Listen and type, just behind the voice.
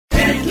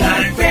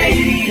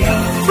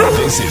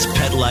This is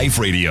Pet Life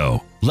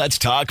Radio. Let's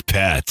talk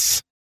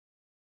pets.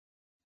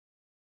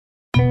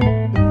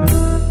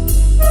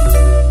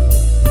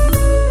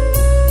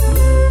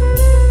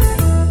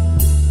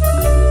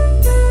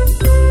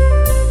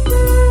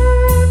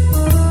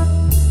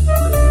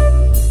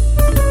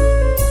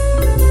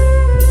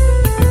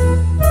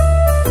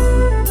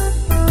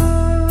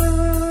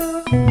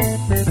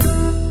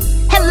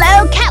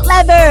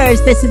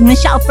 This is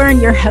Michelle Fern,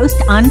 your host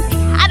on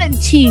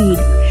Catitude.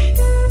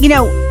 You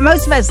know,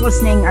 most of us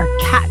listening are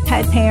cat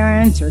pet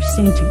parents or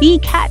soon-to-be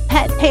cat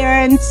pet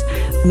parents.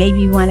 Maybe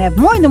you want to have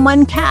more than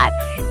one cat.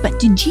 But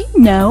did you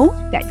know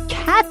that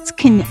cats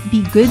can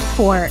be good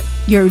for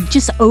your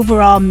just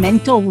overall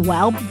mental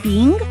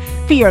well-being,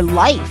 for your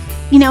life?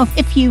 You know,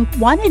 if you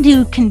wanted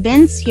to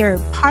convince your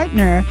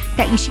partner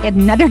that you should get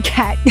another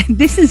cat,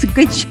 this is a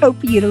good show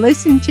for you to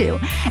listen to.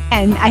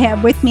 And I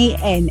have with me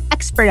an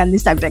expert on the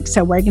subject.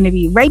 So we're going to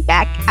be right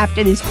back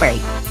after this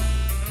break.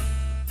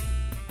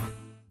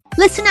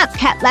 Listen up,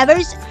 cat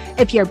lovers.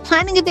 If you're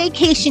planning a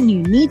vacation,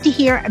 you need to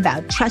hear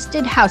about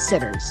Trusted House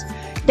Sitters.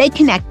 They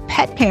connect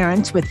pet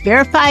parents with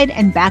verified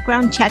and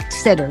background checked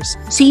sitters,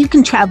 so you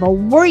can travel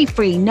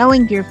worry-free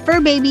knowing your fur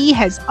baby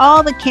has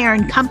all the care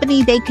and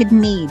company they could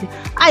need.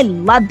 I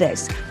love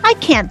this. I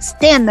can't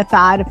stand the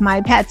thought of my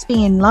pets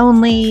being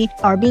lonely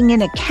or being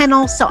in a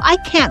kennel, so I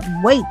can't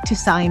wait to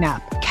sign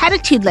up.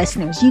 Catitude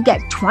listeners, you get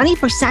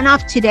 20%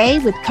 off today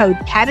with code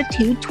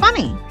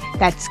Catitude20.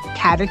 That's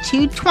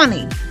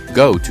Catitude20.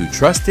 Go to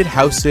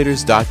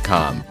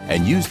TrustedHouseSitters.com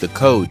and use the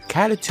code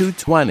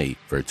Catitude20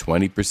 for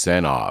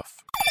 20% off.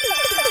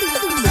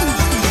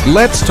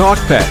 Let's Talk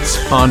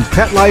Pets on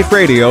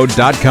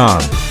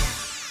PetLifeRadio.com.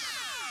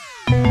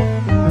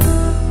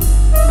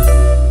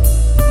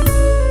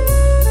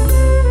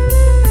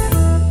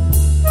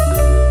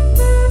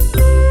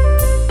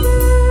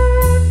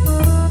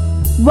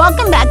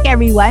 Welcome back,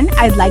 everyone.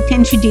 I'd like to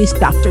introduce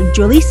Dr.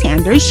 Julie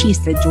Sanders. She's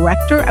the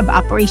Director of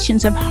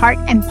Operations of Heart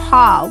and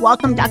Paw.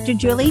 Welcome, Dr.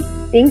 Julie.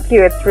 Thank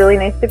you. It's really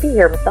nice to be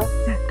here, Michelle.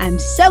 I'm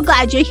so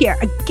glad you're here.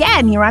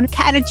 Again, you're on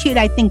Catitude,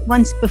 I think,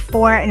 once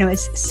before, and it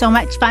was so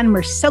much fun.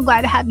 We're so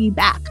glad to have you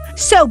back.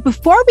 So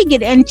before we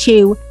get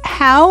into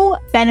how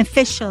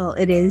beneficial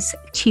it is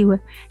to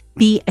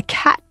be a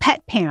cat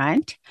pet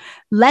parent,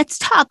 let's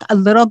talk a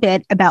little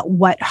bit about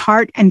what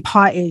Heart and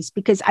Paw is,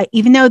 because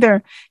even though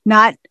they're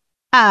not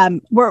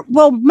we're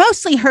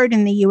mostly heard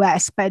in the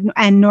U.S.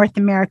 and North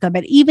America,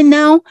 but even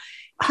though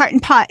Heart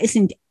and Paw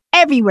isn't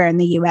everywhere in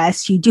the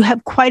U.S., you do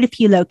have quite a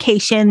few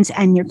locations,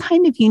 and you're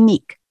kind of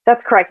unique.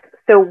 That's correct.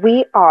 So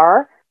we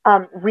are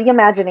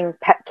reimagining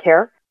pet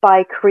care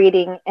by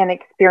creating an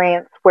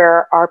experience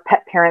where our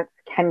pet parents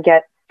can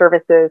get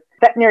services,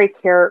 veterinary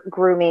care,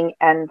 grooming,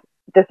 and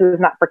this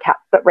is not for cats,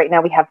 but right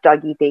now we have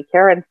doggy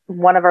daycare, and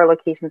one of our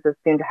locations is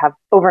soon to have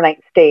overnight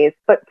stays.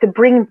 But to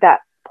bring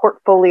that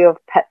portfolio of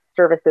pet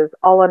services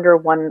all under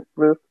one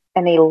roof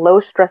in a low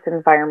stress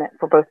environment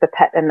for both the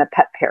pet and the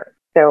pet parent.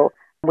 So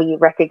we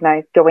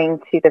recognize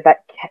going to the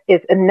vet is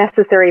a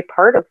necessary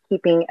part of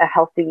keeping a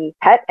healthy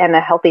pet and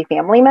a healthy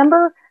family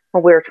member.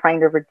 We're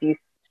trying to reduce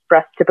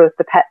stress to both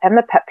the pet and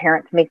the pet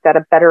parent to make that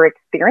a better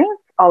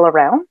experience all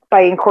around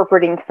by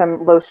incorporating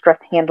some low stress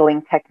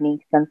handling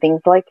techniques and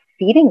things like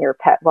feeding your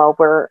pet while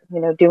we're,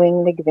 doing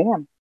an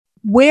exam.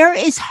 Where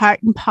is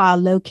Heart and Paw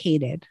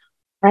located?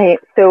 Right.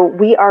 So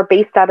we are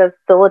based out of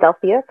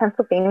Philadelphia,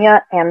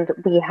 Pennsylvania, and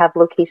we have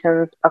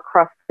locations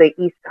across the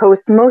East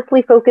Coast,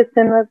 mostly focused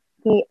in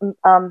the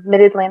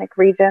Mid-Atlantic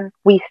region.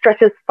 We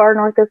stretch as far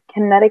north as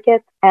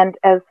Connecticut and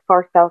as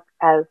far south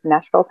as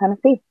Nashville,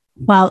 Tennessee.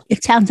 Well,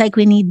 it sounds like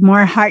we need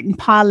more Heart and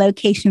Paw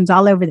locations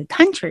all over the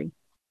country.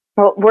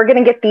 Well, we're going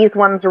to get these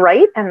ones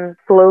right and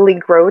slowly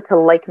grow to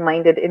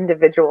like-minded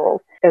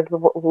individuals as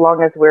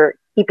long as we're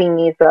keeping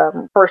these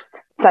first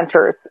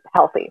centers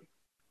healthy.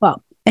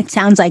 Well, it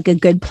sounds like a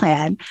good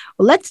plan.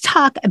 Well, let's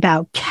talk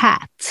about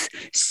cats.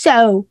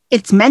 So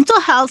it's Mental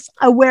Health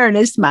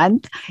Awareness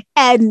Month.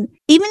 And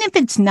even if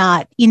it's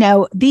not,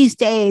 these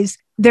days,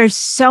 there's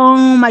so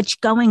much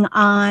going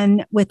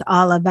on with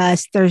all of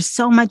us. There's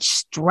so much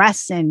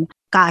stress and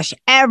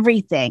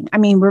everything. I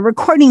mean, we're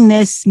recording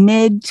this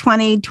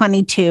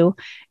mid-2022.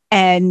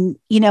 And,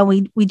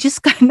 we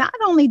just got, not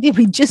only did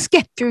we just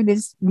get through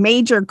this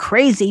major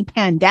crazy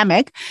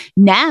pandemic,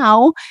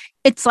 now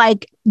it's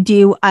like,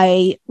 do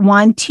I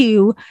want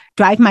to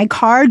drive my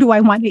car? Do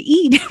I want to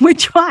eat?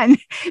 Which one?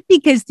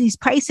 Because these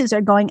prices are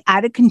going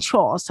out of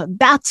control. So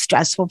that's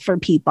stressful for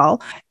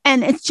people.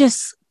 And it's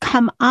just,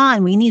 come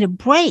on, we need a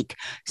break.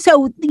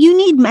 So you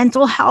need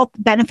mental health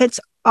benefits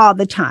all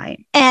the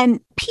time. And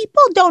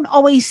people don't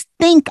always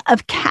think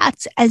of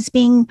cats as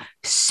being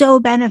so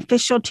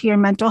beneficial to your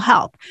mental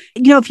health.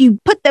 If you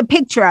put the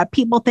picture up,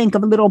 people think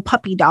of a little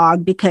puppy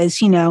dog because,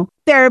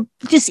 they're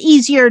just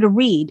easier to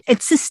read.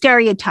 It's a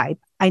stereotype,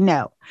 I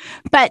know.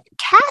 But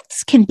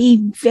cats can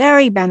be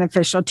very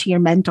beneficial to your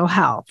mental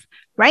health,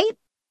 right?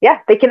 Yeah,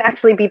 they can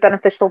actually be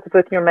beneficial to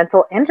both your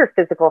mental and your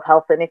physical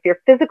health. And if your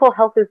physical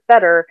health is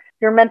better,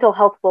 your mental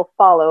health will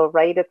follow,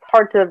 right? It's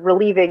hard to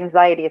relieve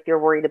anxiety if you're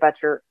worried about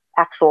your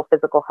actual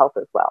physical health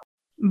as well.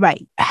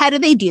 Right. How do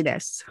they do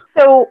this?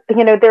 So,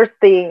 there's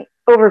the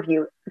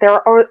overview.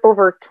 There are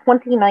over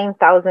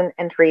 29,000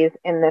 entries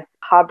in this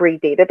HABRI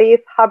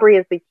database. HABRI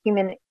is the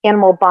Human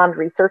Animal Bond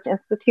Research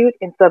Institute.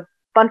 It's a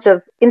bunch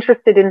of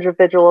interested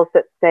individuals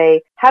that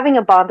say having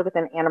a bond with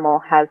an animal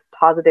has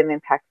positive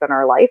impacts on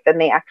our life. And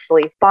they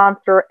actually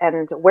sponsor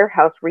and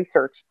warehouse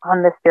research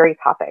on this very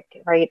topic,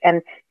 right?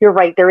 And you're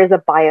right, there is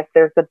a bias.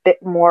 There's a bit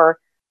more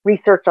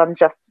research on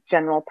just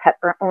general pet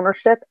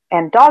ownership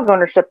and dog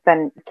ownership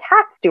than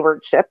cat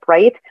stewardship,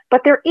 right?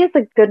 But there is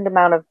a good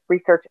amount of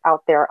research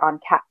out there on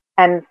cats.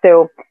 And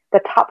so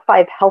the top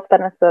 5 health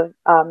benefits of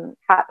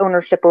cat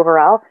ownership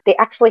overall, they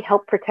actually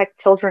help protect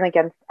children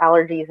against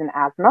allergies and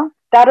asthma.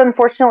 That,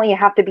 unfortunately, you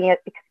have to be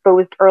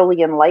exposed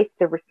early in life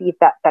to receive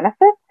that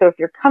benefit. So if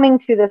you're coming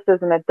to this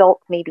as an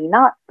adult, maybe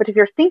not. But if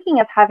you're thinking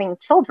of having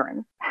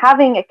children,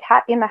 having a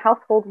cat in the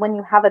household when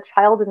you have a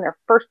child in their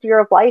first year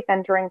of life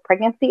and during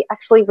pregnancy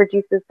actually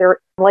reduces their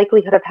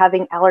likelihood of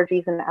having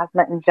allergies and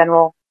asthma in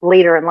general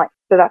later in life.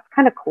 So that's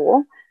kind of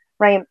cool,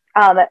 right?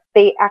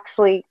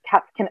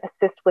 Cats can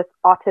assist with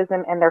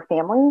autism and their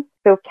families.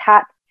 So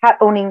cat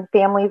owning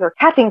families, or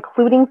cat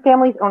including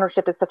families,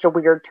 ownership is such a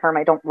weird term.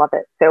 I don't love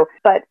it.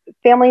 But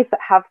families that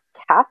have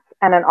cats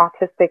and an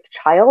autistic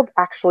child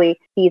actually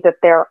see that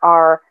there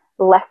are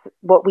less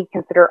what we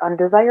consider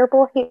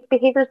undesirable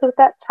behaviors with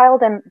that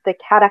child. And the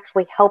cat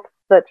actually helps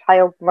the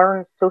child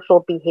learn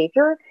social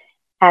behavior.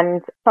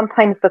 And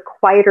sometimes the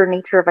quieter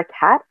nature of a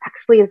cat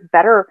actually is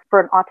better for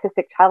an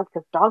autistic child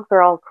because dogs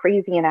are all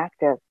crazy and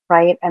active,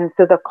 right? And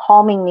so the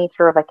calming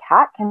nature of a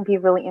cat can be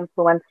really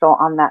influential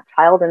on that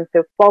child. And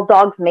so while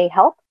dogs may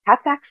help,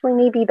 cats actually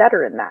may be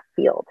better in that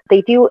field.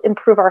 They do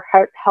improve our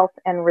heart health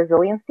and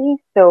resiliency.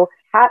 So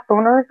cat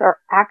owners are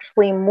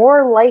actually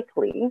more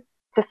likely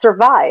to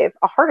survive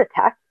a heart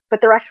attack,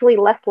 but they're actually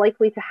less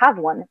likely to have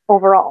one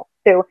overall.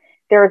 So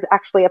there is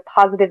actually a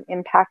positive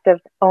impact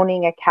of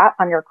owning a cat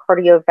on your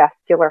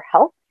cardiovascular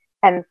health.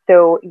 And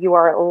so you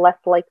are less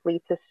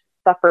likely to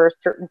suffer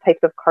certain types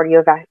of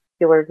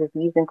cardiovascular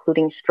disease,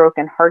 including stroke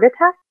and heart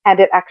attack.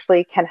 And it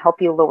actually can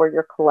help you lower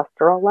your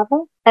cholesterol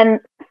level. And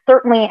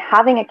certainly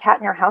having a cat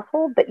in your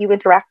household that you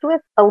interact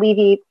with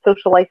alleviates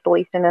social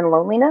isolation and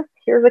loneliness.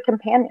 Here's a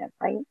companion,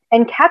 right?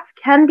 And cats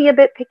can be a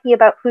bit picky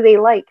about who they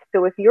like.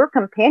 So if your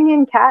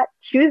companion cat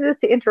chooses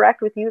to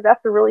interact with you,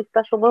 that's a really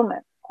special moment,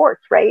 of course,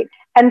 right?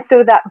 And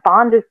so that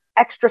bond is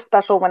extra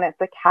special when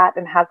it's a cat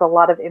and has a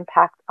lot of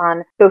impact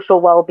on social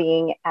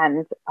well-being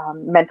and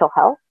mental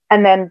health.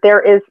 And then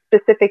there is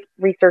specific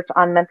research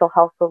on mental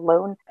health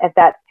alone, and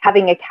that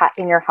having a cat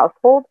in your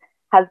household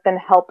has been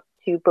helped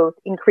to both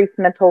increase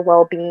mental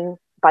well-being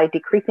by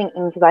decreasing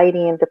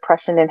anxiety and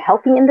depression in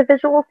healthy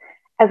individuals,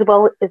 as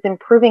well as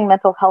improving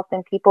mental health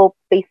in people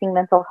facing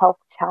mental health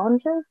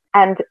challenges.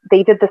 And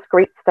they did this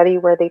great study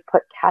where they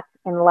put cats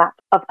in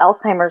laps of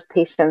Alzheimer's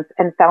patients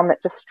and found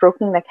that just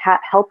stroking the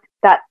cat helped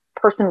that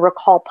person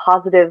recall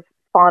positive,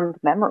 fond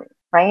memories,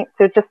 right?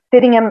 So just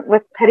sitting in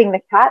with petting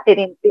the cat,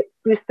 it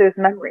boosts those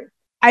memories.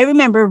 I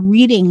remember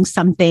reading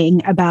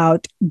something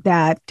about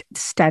that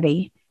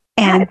study.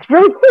 And it's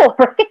really cool,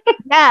 right?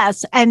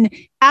 Yes. And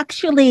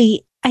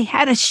actually, I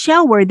had a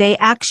show where they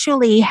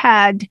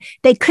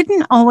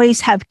couldn't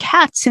always have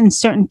cats in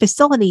certain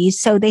facilities.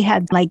 So they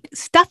had like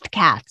stuffed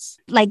cats,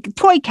 like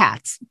toy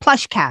cats,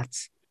 plush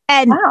cats.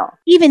 And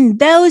even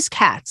those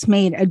cats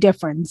made a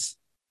difference.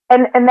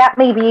 And that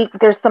may be,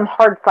 there's some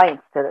hard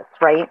science to this,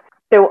 right?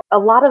 So a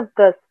lot of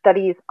the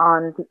studies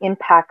on the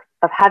impacts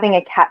of having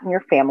a cat in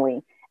your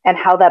family and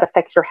how that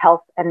affects your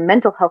health and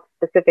mental health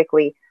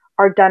specifically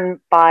are done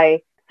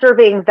by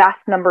surveying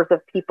vast numbers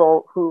of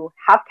people who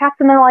have cats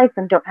in their lives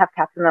and don't have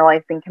cats in their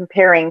lives and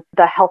comparing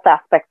the health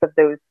aspects of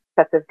those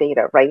sets of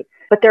data, right?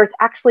 But there's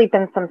actually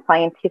been some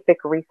scientific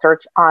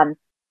research on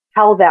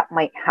how that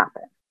might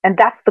happen. And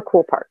that's the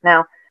cool part.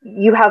 Now,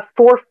 you have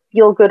 4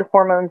 feel-good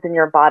hormones in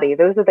your body.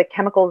 Those are the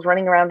chemicals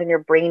running around in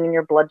your brain and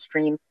your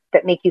bloodstream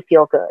that make you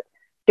feel good.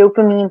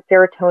 Dopamine,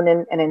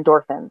 serotonin, and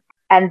endorphins,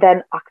 and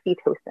then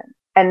oxytocin.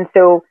 And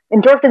so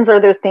endorphins are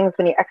those things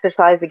when you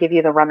exercise that give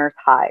you the runner's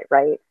high,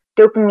 right?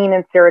 Dopamine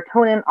and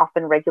serotonin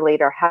often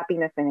regulate our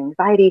happiness and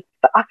anxiety,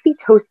 but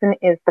oxytocin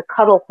is the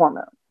cuddle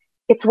hormone.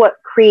 It's what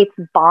creates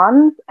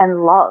bonds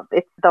and love.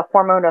 It's the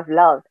hormone of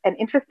love. And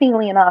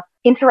interestingly enough,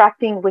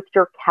 interacting with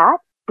your cat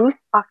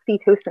boosts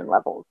oxytocin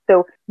levels.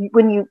 So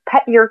when you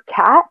pet your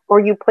cat or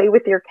you play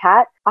with your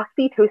cat,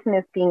 oxytocin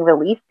is being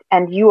released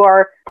and you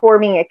are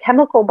forming a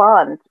chemical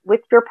bond with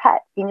your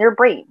pet in your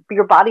brain.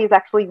 Your body is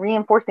actually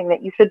reinforcing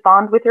that you should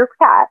bond with your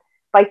cat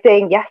by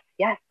saying,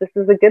 yes, this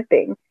is a good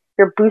thing.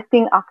 You're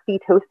boosting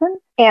oxytocin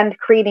and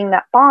creating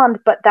that bond,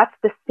 but that's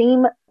the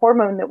same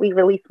hormone that we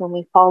release when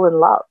we fall in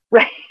love,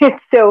 right?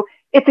 So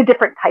it's a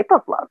different type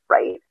of love,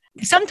 right?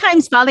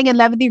 Sometimes falling in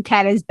love with your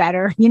cat is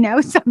better,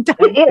 sometimes.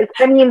 It is.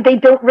 I mean, they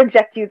don't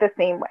reject you the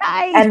same way.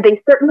 And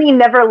they certainly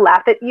never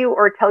laugh at you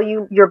or tell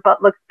you your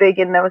butt looks big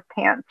in those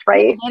pants,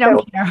 right? They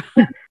don't care.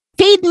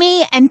 Feed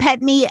me and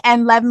pet me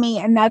and love me.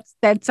 And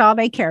that's all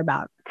they care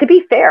about. To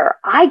be fair,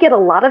 I get a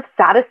lot of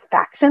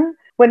satisfaction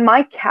when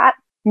my cat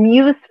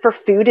mews for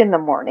food in the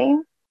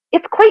morning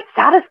it's quite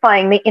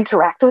satisfying. They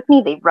interact with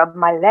me. They rub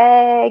my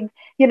legs,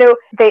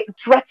 they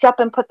stretch up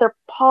and put their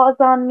paws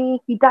on me.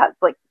 He does.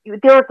 Like,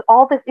 there's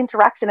all this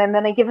interaction, and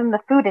then I give him the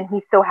food and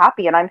he's so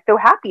happy, and I'm so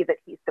happy that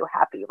he's so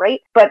happy,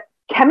 right? But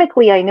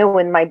chemically, I know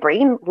in my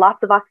brain,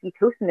 lots of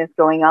oxytocin is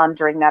going on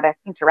during that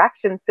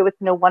interaction. So it's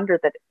no wonder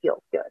that it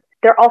feels good.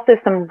 There are also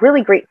some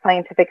really great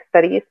scientific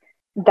studies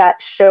that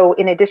show,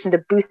 in addition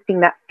to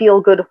boosting that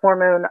feel-good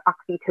hormone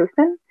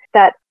oxytocin,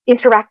 that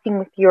interacting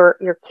with your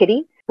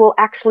kitty will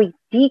actually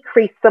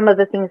decrease some of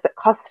the things that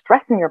cause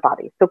stress in your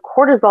body. So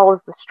cortisol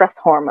is the stress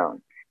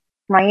hormone,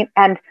 right?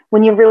 And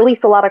when you release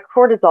a lot of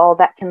cortisol,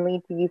 that can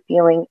lead to you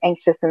feeling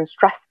anxious and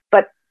stressed.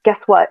 But guess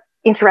what?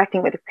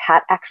 Interacting with a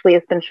cat actually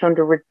has been shown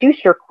to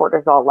reduce your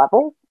cortisol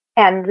levels.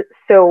 And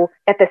so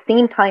at the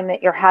same time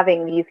that you're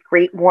having these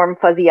great, warm,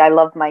 fuzzy, I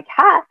love my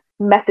cat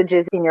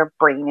messages in your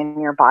brain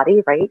and your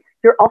body, right?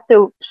 You're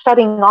also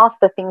shutting off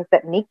the things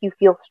that make you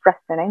feel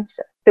stressed and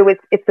anxious. So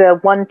it's a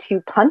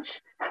 1-2 punch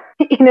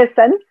in a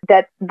sense,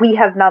 that we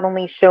have not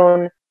only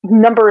shown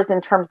numbers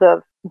in terms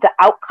of the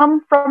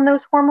outcome from those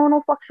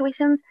hormonal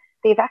fluctuations,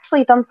 they've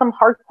actually done some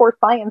hardcore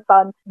science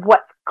on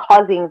what's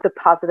causing the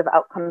positive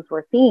outcomes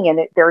we're seeing. And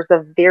there's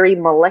a very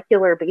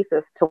molecular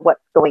basis to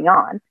what's going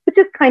on, which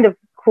is kind of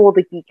cool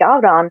to geek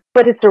out on,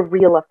 but it's a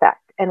real effect.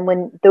 And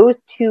when those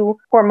two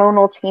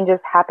hormonal changes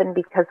happen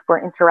because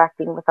we're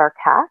interacting with our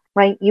cat,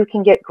 right, you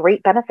can get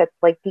great benefits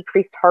like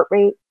decreased heart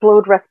rate,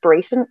 slowed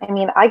respiration. I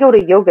mean, I go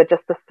to yoga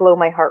just to slow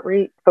my heart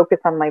rate, focus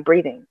on my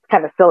breathing. It's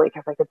kind of silly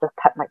because I could just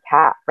pet my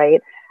cat,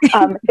 right?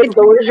 It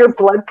lowers your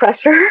blood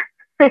pressure.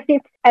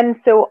 Right? And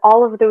so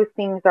all of those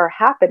things are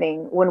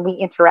happening when we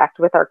interact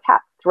with our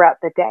cats throughout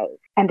the day.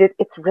 And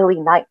it's really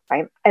nice,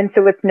 right? And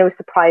so it's no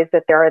surprise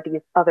that there are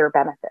these other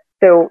benefits.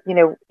 So,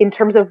 in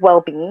terms of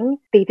well-being,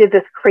 they did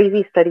this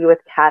crazy study with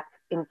cats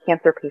in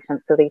cancer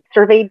patients. So they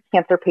surveyed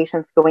cancer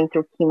patients going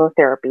through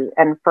chemotherapy.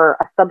 And for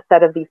a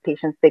subset of these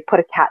patients, they put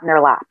a cat in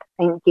their lap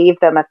and gave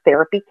them a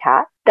therapy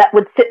cat that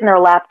would sit in their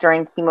lap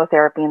during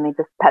chemotherapy, and they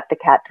just pet the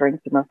cat during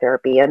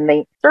chemotherapy. And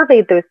they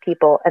surveyed those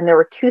people, and there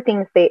were three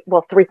things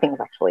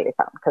actually they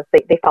found, because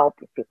they followed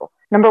these people.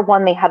 Number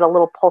one, they had a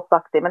little pulse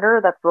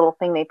oximeter. That's the little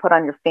thing they put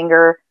on your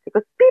finger. It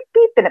goes beep,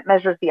 beep, and it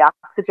measures the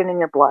oxygen in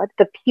your blood.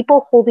 The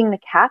people holding the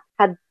cat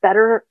had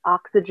better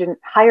oxygen,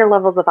 higher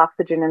levels of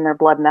oxygen in their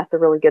blood, and that's a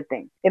really good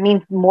thing. It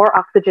means more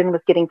oxygen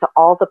was getting to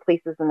all the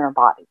places in their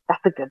body.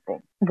 That's a good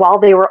thing, while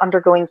they were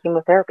undergoing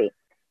chemotherapy.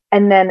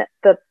 And then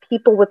the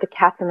people with the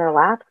cats in their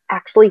laps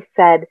actually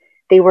said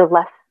they were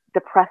less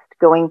depressed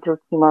going through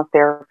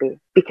chemotherapy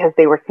because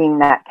they were seeing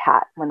that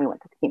cat when they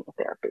went to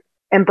chemotherapy.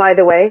 And by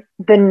the way,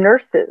 the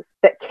nurses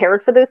that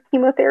cared for those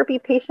chemotherapy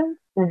patients,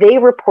 they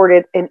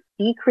reported an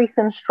decrease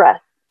in stress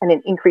and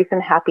an increase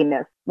in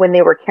happiness when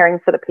they were caring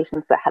for the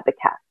patients that had the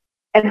cat.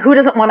 And who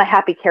doesn't want a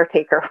happy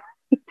caretaker?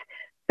 Right?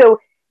 So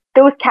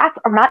those cats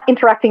are not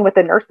interacting with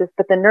the nurses,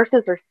 but the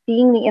nurses are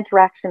seeing the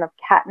interaction of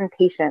cat and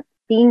patient,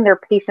 seeing their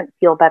patient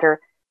feel better.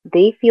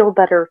 They feel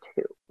better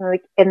too.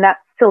 And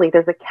that's silly.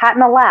 There's a cat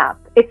in a lab.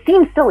 It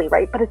seems silly,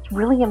 right? But it's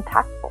really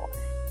impactful.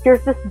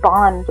 Here's this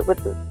bond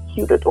with this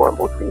cute,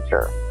 adorable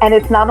creature. And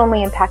it's not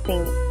only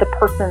impacting the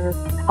person's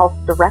health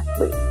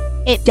directly.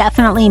 It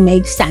definitely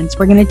makes sense.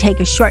 We're going to take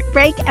a short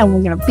break and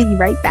we're going to be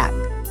right back.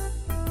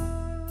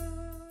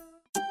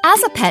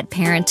 As a pet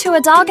parent to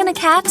a dog and a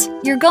cat,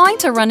 you're going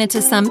to run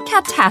into some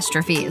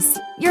catastrophes.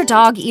 Your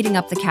dog eating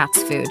up the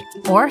cat's food,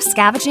 or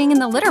scavenging in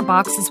the litter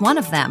box is one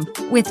of them.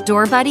 With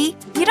Door Buddy,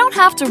 you don't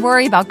have to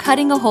worry about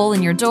cutting a hole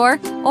in your door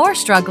or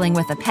struggling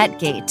with a pet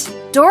gate.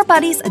 Door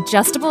Buddy's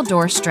adjustable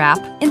door strap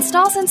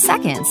installs in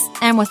seconds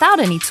and without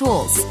any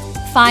tools.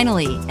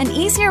 Finally, an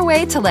easier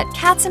way to let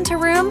cats into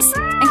rooms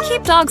and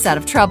keep dogs out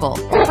of trouble.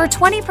 For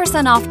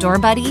 20% off Door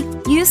Buddy,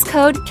 use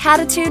code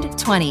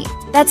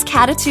CATITUDE20. That's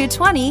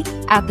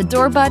CATITUDE20 at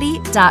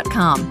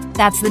thedoorbuddy.com.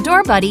 That's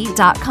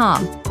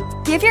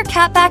thedoorbuddy.com. Give your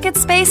cat back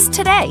its space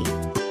today.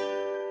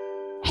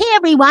 Hey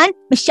everyone,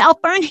 Michelle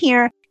Fern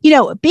here.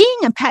 Being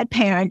a pet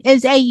parent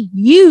is a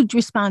huge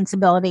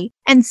responsibility.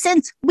 And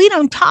since we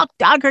don't talk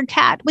dog or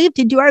cat, we have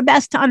to do our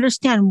best to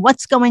understand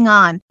what's going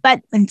on.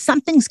 But when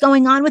something's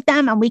going on with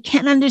them and we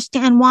can't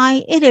understand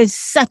why, it is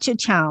such a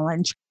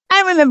challenge.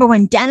 I remember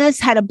when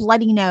Dennis had a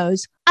bloody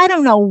nose. I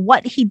don't know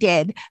what he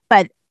did,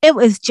 but it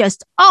was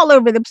just all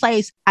over the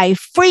place. I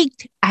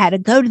freaked. I had to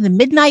go to the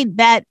midnight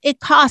vet.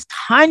 It cost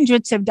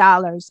hundreds of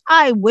dollars.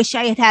 I wish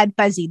I had had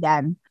Fuzzy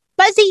then.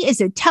 Fuzzy is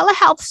a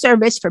telehealth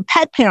service for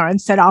pet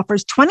parents that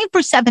offers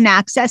 24/7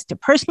 access to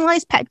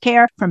personalized pet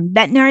care from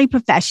veterinary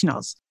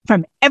professionals.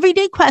 From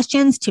everyday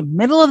questions to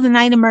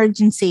middle-of-the-night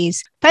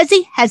emergencies,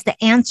 Fuzzy has the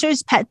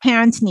answers pet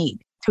parents need.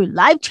 Through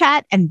live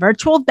chat and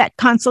virtual vet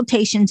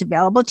consultations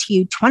available to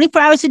you 24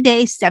 hours a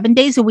day, 7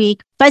 days a week,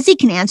 Fuzzy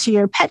can answer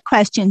your pet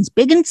questions,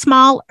 big and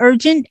small,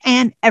 urgent,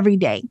 and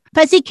everyday.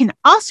 Fuzzy can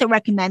also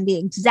recommend the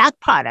exact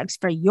products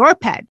for your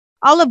pet,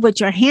 all of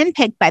which are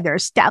handpicked by their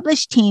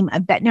established team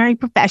of veterinary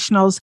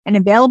professionals and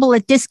available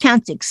at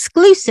discounts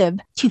exclusive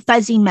to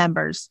Fuzzy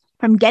members.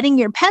 From getting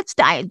your pet's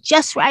diet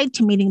just right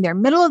to meeting their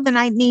middle of the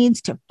night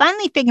needs to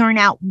finally figuring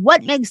out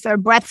what makes their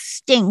breath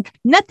stink,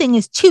 nothing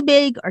is too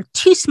big or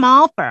too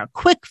small for a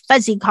quick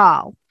Fuzzy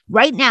call.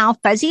 Right now,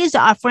 Fuzzy is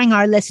offering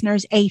our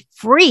listeners a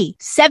free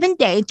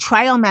 7-day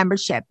trial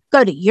membership.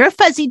 Go to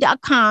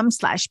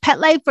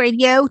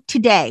yourfuzzy.com/PetLifeRadio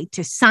today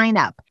to sign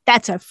up.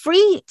 That's a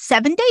free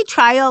 7-day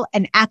trial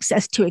and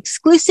access to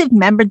exclusive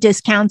member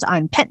discounts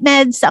on pet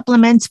meds,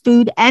 supplements,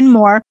 food, and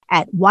more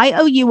at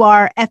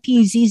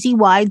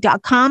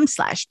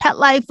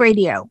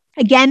yourfuzzy.com/PetLifeRadio.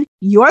 Again,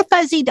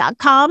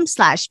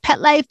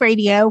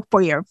 yourfuzzy.com/PetLifeRadio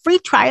for your free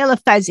trial of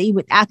Fuzzy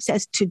with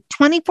access to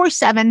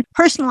 24/7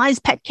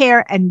 personalized pet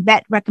care and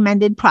vet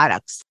recommended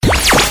products.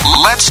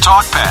 Let's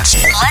talk pets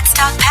Let's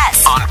talk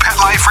pets on Pet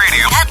Life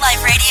Radio. Pet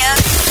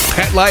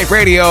Life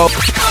Radio.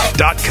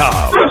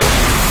 PetLifeRadio.com.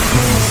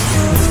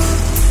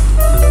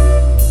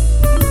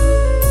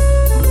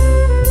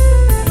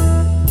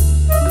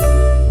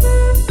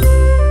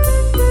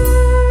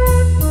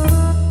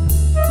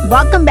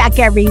 Welcome back,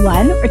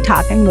 everyone. We're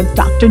talking with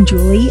Dr.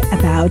 Julie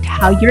about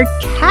how your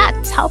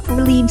cats help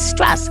relieve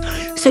stress.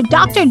 So,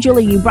 Dr.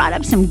 Julie, you brought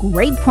up some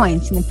great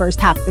points in the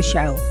first half of the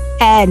show,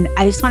 and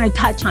I just want to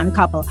touch on a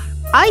couple.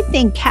 I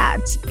think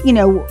cats,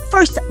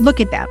 first look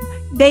at them.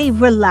 They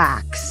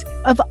relax.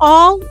 Of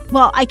all,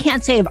 well, I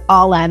can't say of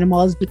all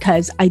animals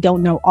because I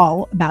don't know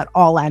all about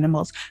all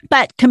animals,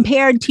 but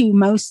compared to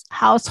most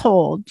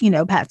household,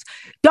 pets,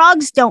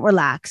 dogs don't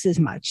relax as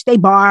much. They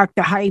bark,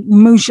 they're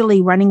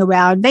usually running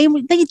around. They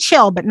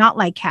chill, but not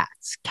like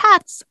cats.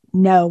 Cats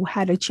know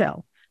how to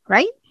chill,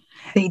 right?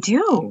 They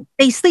do.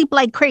 They sleep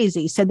like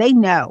crazy, so they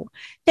know.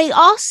 They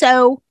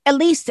also, at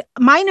least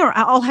mine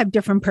all have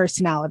different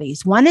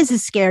personalities. One is a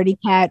scaredy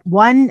cat.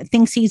 One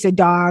thinks he's a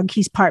dog.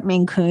 He's part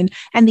Maine Coon.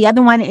 And the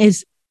other one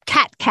is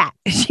cat.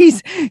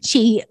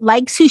 She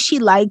likes who she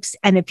likes.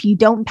 And if you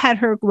don't pet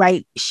her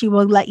right, she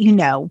will let you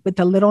know with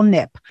a little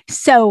nip.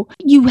 So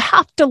you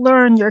have to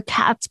learn your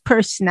cat's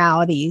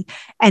personality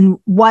and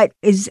what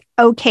is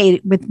okay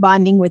with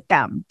bonding with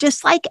them,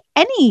 just like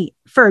any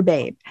fur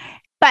babe.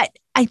 But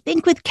I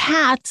think with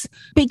cats,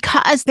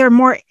 because they're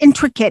more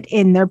intricate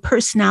in their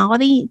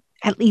personality,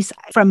 at least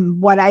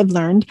from what I've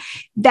learned,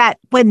 that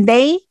when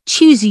they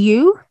choose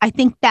you, I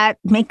think that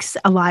makes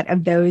a lot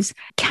of those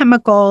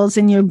chemicals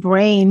in your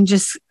brain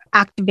just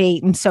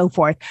activate and so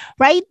forth,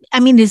 right? I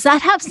mean, does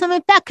that have some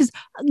effect? Because,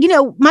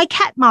 my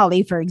cat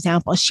Molly, for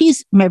example,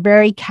 she's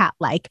very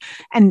cat-like.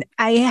 And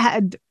I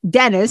had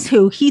Dennis,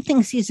 who he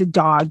thinks he's a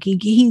dog.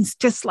 He's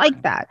just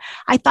like that.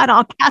 I thought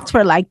all cats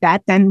were like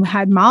that. Then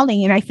had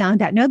Molly, and I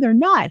found out, no, they're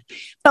not.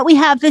 But we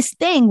have this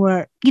thing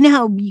where,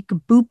 how you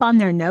could boop on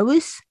their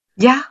nose?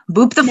 Yeah,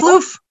 boop the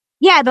floof.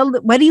 Yeah,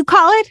 what do you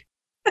call it?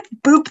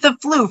 Boop the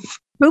floof.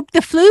 Boop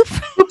the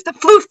floof? Boop the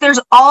floof. There's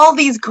all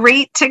these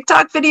great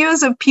TikTok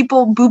videos of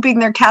people booping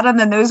their cat on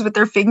the nose with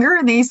their finger,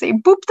 and they say,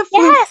 boop the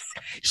floof. Yes,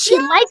 she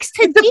likes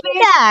to do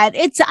that.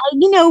 It's,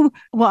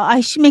 I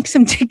should make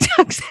some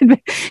TikToks.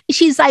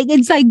 She's like,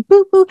 it's like,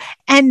 boo, boo.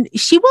 And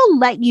she will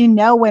let you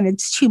know when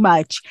it's too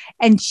much.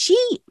 And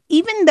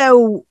even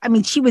though,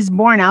 she was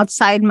born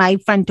outside my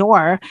front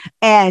door,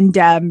 and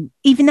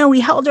even though we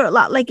held her a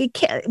lot like a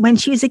kid, when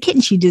she was a kitten,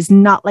 she does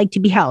not like to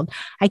be held.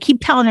 I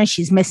keep telling her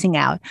she's missing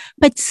out.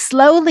 But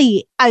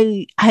slowly,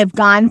 I have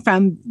gone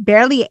from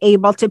barely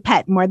able to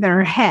pet more than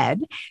her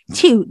head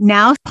to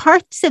now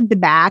parts of the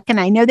back. And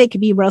I know they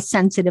could be real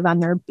sensitive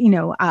on their,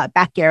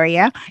 back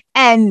area.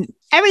 And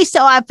every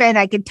so often,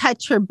 I could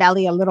touch her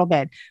belly a little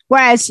bit.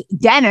 Whereas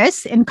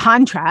Dennis, in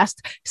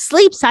contrast,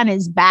 sleeps on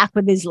his back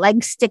with his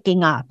legs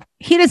sticking up.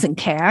 He doesn't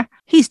care.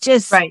 He's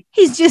just,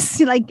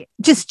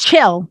 just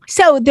chill.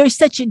 So there's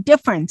such a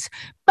difference.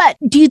 But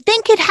do you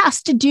think it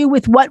has to do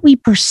with what we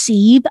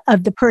perceive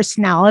of the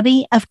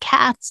personality of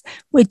cats,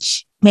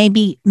 which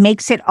maybe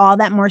makes it all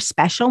that more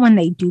special when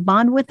they do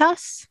bond with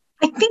us?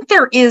 I think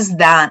there is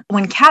that.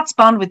 When cats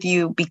bond with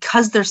you,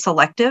 because they're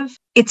selective,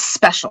 it's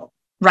special,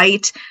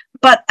 right?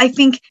 But I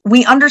think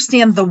we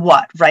understand the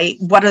what, right?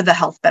 What are the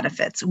health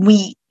benefits?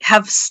 We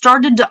have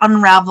started to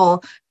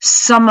unravel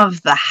some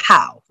of the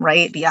how,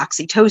 right? The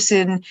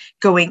oxytocin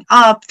going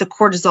up, the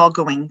cortisol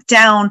going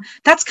down.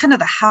 That's kind of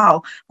the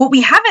how. What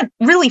we haven't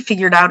really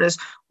figured out is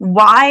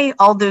why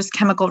all those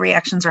chemical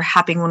reactions are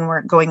happening when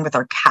we're going with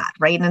our cat,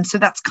 right? And so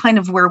that's kind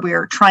of where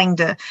we're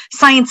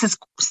science is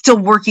still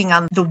working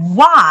on the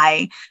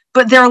why,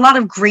 but there are a lot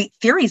of great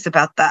theories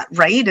about that,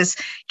 right? Is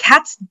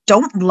cats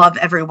don't love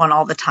everyone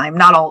all the time,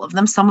 not all of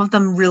them. Some of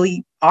them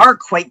really are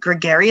quite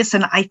gregarious.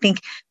 And I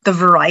think the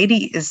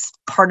variety is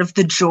part of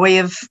the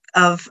joy of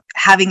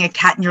having a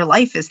cat in your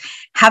life, is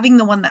having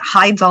the one that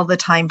hides all the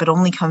time, but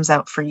only comes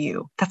out for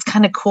you. That's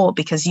kind of cool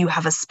because you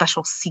have a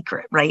special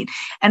secret, right?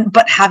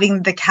 But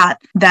having the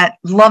cat that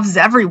loves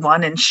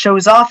everyone and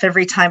shows off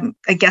every time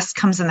a guest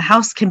comes in the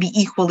house can be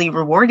equally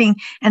rewarding.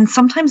 And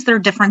sometimes their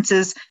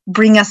differences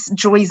bring us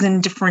joys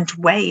in different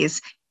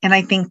ways. And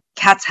I think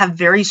cats have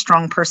very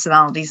strong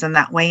personalities in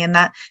that way. And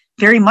that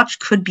very much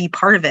could be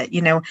part of it.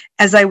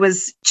 As I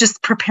was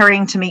just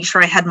preparing to make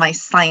sure I had my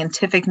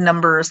scientific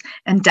numbers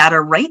and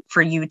data right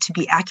for you to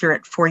be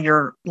accurate for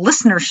your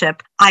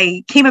listenership,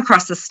 I came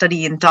across a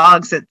study in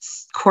dogs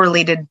that's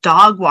correlated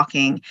dog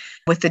walking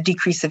with the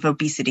decrease of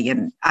obesity.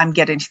 And I'm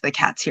getting to the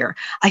cats here.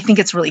 I think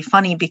it's really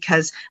funny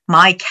because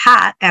my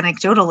cat,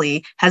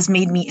 anecdotally, has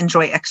made me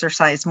enjoy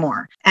exercise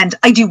more. And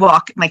I do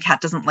walk. My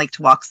cat doesn't like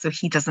to walk, so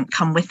he doesn't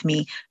come with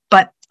me.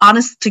 But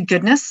honest to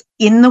goodness,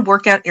 in the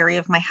workout area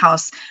of my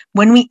house,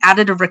 when we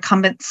added a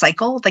recumbent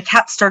cycle, the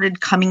cat started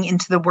coming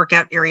into the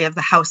workout area of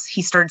the house.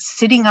 He started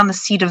sitting on the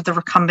seat of the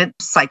recumbent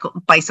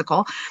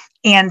bicycle.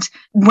 And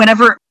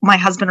whenever my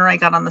husband or I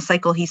got on the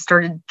cycle, he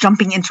started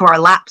jumping into our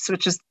laps,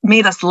 which just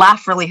made us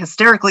laugh really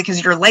hysterically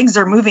because your legs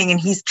are moving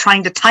and he's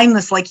trying to time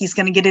this like he's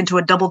going to get into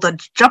a double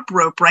Dutch jump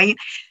rope, right?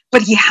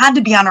 But he had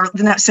to be on our,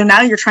 so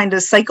now you're trying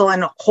to cycle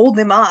and hold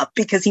him up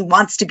because he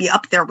wants to be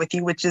up there with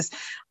you, which is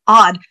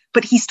odd.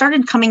 But he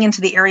started coming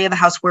into the area of the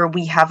house where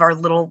we have our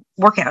little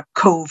workout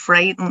cove,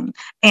 right?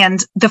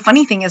 And the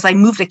funny thing is I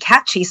moved a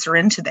cat chaser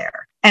into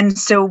there. And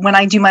so when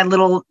I do my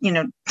little,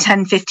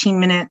 10, 15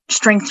 minute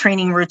strength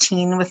training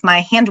routine with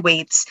my hand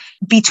weights,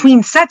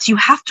 between sets, you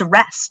have to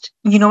rest.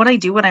 You know what I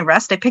do when I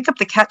rest? I pick up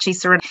the cat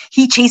chaser and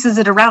he chases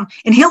it around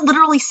and he'll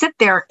literally sit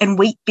there and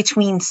wait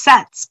between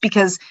sets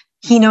because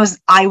he knows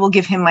I will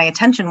give him my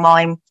attention while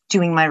I'm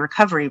doing my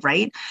recovery,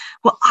 right?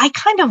 Well, I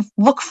kind of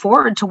look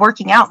forward to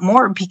working out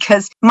more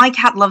because my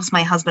cat loves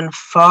my husband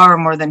far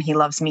more than he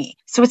loves me.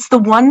 So it's the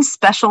one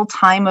special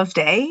time of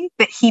day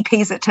that he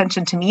pays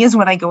attention to me is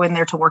when I go in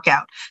there to work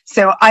out.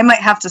 So I might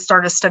have to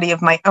start a study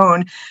of my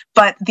own.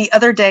 But the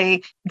other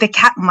day, the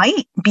cat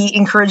might be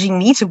encouraging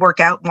me to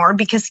work out more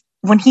because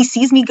when he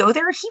sees me go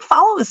there, he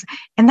follows,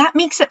 and that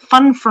makes it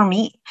fun for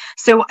me.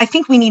 So I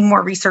think we need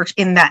more research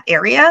in that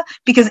area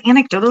because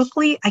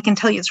anecdotally, I can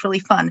tell you it's really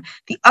fun.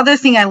 The other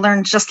thing I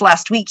learned just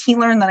last week, he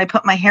learned that I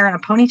put my hair in a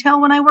ponytail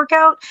when I work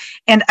out,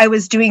 and I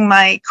was doing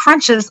my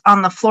crunches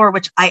on the floor,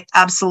 which I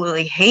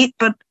absolutely hate,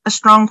 but a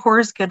strong core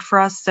is good for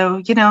us.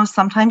 So,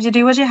 sometimes you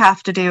do what you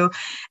have to do.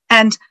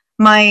 And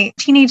my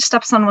teenage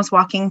stepson was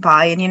walking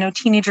by and,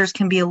 teenagers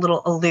can be a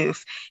little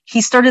aloof. He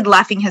started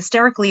laughing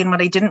hysterically. And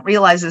what I didn't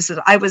realize is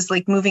that I was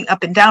like moving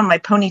up and down. My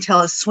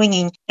ponytail is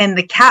swinging and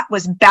the cat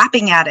was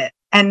bapping at it.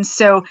 And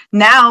so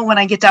now when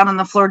I get down on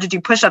the floor to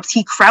do push-ups,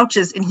 he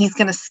crouches and he's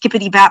going to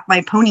skippity bap my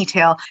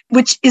ponytail,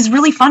 which is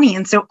really funny.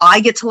 And so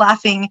I get to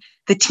laughing.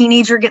 The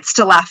teenager gets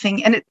to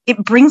laughing and it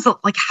brings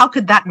like, how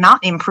could that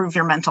not improve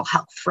your mental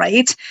health?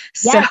 Right.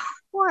 Yes,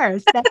 of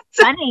course. That's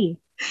funny.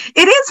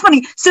 It is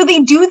funny. So they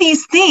do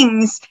these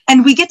things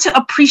and we get to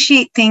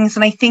appreciate things.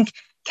 And I think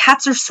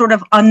cats are sort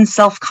of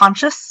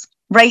unself-conscious,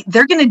 right?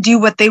 They're going to do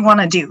what they want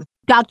to do.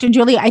 Dr.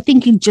 Julie, I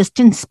think you just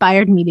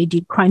inspired me to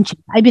do crunches.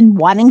 I've been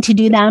wanting to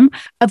do them.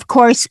 Of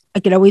course, I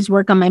could always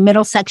work on my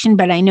middle section,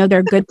 but I know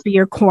they're good for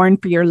your core and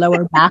for your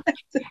lower back.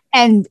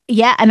 And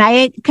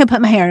I could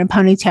put my hair in a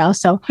ponytail.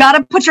 So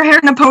gotta put your hair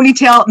in a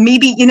ponytail.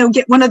 Maybe,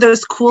 get one of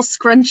those cool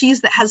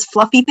scrunchies that has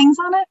fluffy things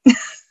on it.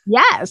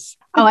 Yes.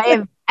 Oh, I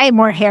have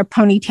more hair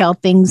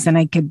ponytail things than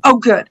I could. Oh,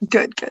 good.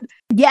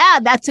 Yeah,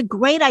 that's a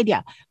great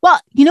idea. Well,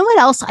 you know what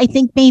else I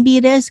think maybe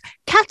it is?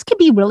 Cats can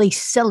be really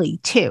silly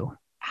too.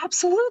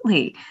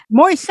 Absolutely.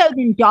 More so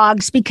than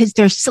dogs because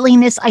their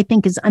silliness, I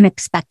think, is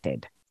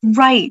unexpected.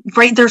 Right.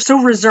 They're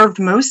so reserved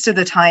most of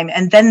the time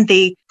and then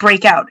they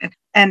break out.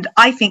 And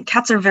I think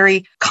cats are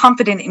very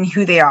confident in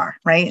who they are,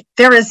 right?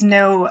 There is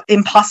no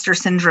imposter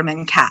syndrome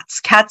in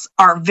cats. Cats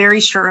are very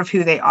sure of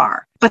who they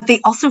are, but they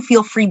also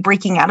feel free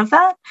breaking out of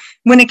that.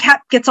 When a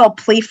cat gets all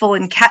playful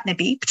and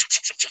catnippy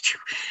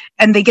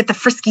and they get the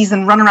friskies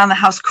and run around the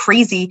house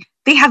crazy,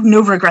 they have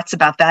no regrets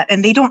about that.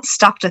 And they don't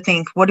stop to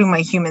think, what do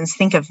my humans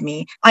think of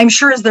me? I'm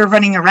sure as they're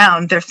running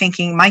around, they're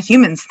thinking, my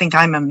humans think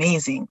I'm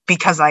amazing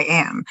because I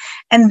am.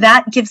 And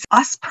that gives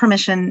us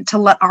permission to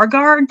let our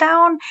guard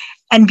down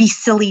and be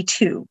silly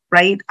too,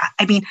 right?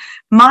 I mean,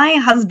 my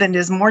husband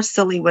is more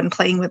silly when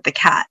playing with the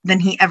cat than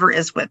he ever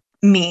is with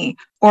me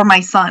or my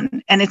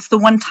son. And it's the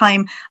one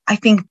time I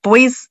think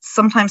boys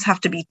sometimes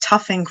have to be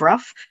tough and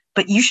gruff,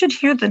 but you should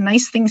hear the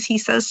nice things he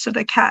says to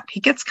the cat. He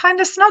gets kind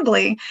of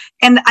snuggly.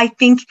 And I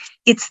think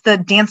it's the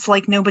dance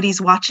like nobody's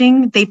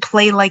watching. They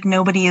play like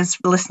nobody is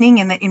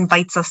listening, and that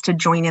invites us to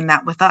join in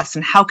that with us.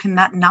 And how can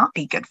that not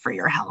be good for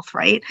your health,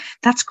 right?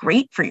 That's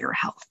great for your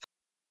health.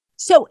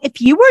 So if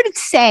you were to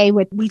say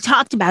what we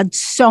talked about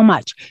so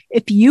much,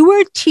 if you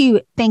were to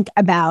think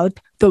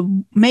about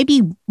the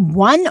maybe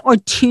one or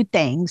two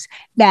things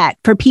that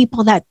for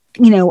people that,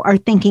 are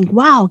thinking,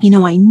 wow,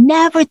 I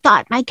never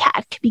thought my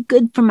cat could be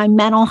good for my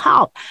mental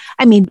health.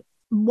 I mean,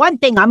 one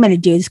thing I'm going to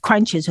do is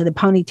crunches with a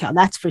ponytail.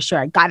 That's for sure.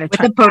 I got to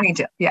try with a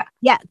ponytail. Yeah.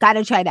 Yeah. Got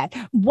to try that.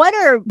 What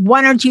are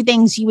one or two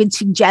things you would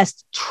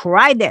suggest?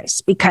 Try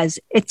this because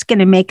it's going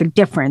to make a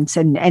difference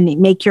and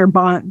make your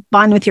bond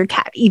with your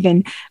cat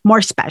even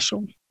more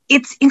special.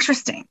 It's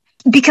interesting.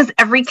 because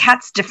every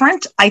cat's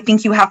different, I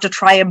think you have to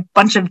try a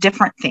bunch of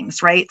different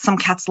things, right? Some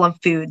cats love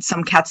food.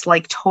 Some cats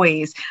like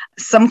toys.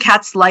 Some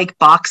cats like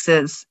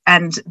boxes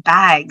and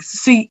bags.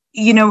 So,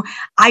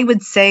 I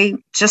would say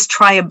just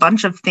try a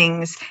bunch of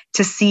things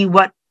to see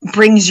what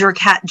brings your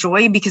cat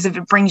joy, because if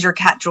it brings your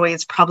cat joy,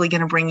 it's probably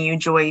going to bring you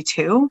joy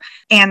too.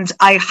 And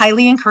I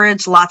highly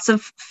encourage lots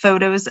of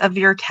photos of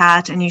your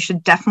cat, and you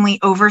should definitely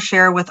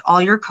overshare with all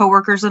your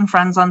coworkers and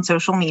friends on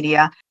social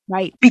media.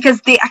 Right.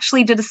 Because they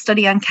actually did a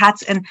study on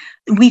cats, and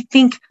we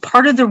think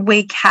part of the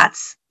way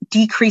cats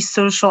decrease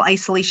social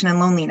isolation and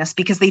loneliness,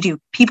 because they do.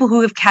 People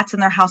who have cats in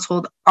their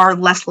household are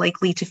less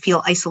likely to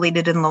feel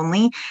isolated and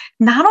lonely,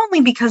 not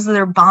only because of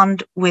their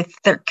bond with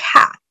their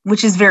cat,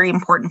 which is a very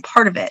important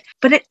part of it,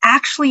 but it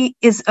actually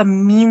is a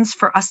means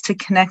for us to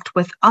connect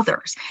with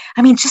others.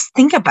 I mean, just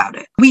think about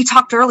it. We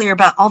talked earlier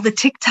about all the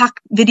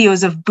TikTok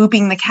videos of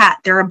booping the cat.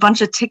 There are a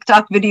bunch of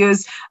TikTok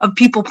videos of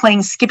people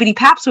playing skippity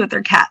paps with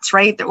their cats,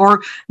 right?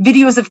 Or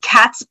videos of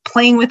cats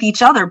playing with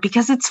each other,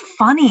 because it's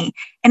funny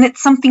and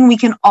it's something we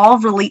can all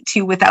relate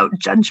to without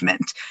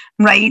judgment,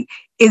 right?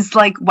 Is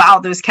like, wow,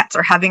 those cats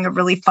are having a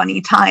really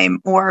funny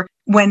time. Or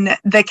when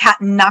the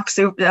cat knocks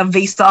a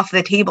vase off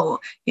the table,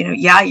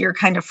 yeah, you're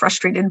kind of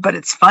frustrated, but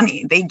it's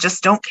funny. They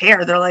just don't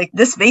care. They're like,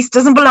 this vase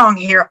doesn't belong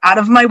here. Out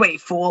of my way,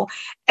 fool.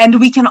 And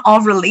we can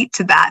all relate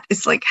to that.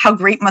 It's like, how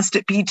great must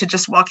it be to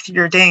just walk through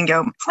your day and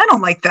go, I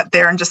don't like that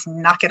there, and just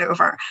knock it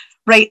over.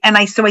 Right. And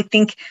I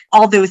think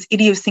all those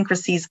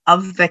idiosyncrasies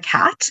of the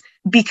cat,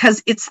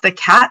 because it's the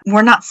cat,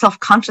 we're not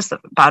self-conscious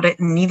about it,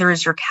 and neither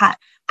is your cat,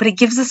 but it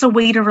gives us a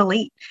way to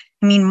relate.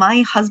 I mean,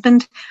 my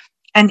husband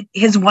and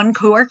his one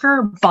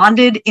coworker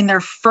bonded in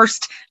their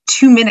first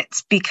 2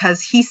 minutes,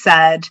 because he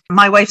said,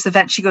 my wife's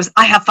event, she goes,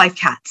 I have 5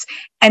 cats.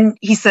 And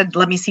he said,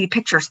 let me see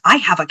pictures. I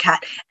have a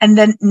cat. And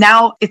then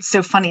now it's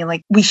so funny.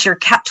 Like, we share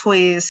cat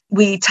toys.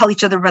 We tell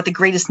each other about the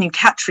greatest new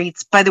cat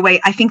treats. By the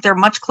way, I think they're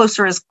much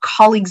closer as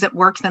colleagues at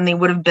work than they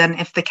would have been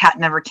if the cat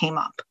never came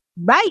up.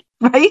 Right.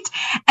 Right.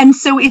 And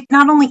so it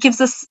not only gives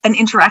us an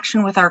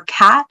interaction with our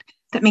cat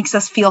that makes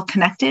us feel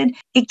connected,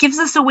 it gives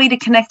us a way to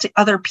connect to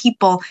other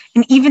people.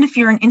 And even if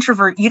you're an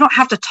introvert, you don't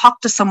have to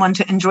talk to someone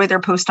to enjoy their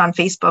post on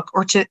Facebook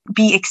or to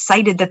be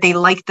excited that they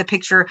like the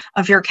picture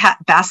of your cat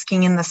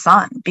basking in the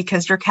sun,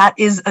 because your cat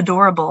is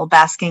adorable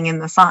basking in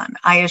the sun,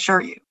 I assure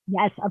you.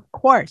 Yes, of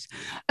course.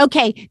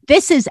 Okay,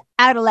 this is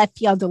out of left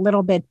field a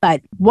little bit,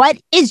 but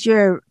what is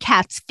your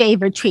cat's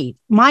favorite treat?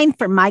 Mine,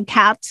 for my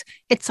cats,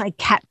 it's like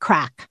cat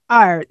crack,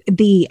 or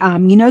the,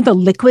 the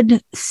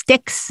liquid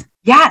sticks.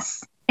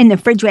 Yes. In the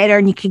refrigerator,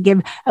 and you could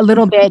give a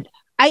little bit.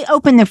 I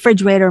open the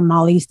refrigerator,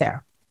 Molly's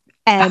there.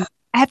 And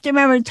I have to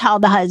remember to tell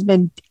the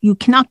husband, you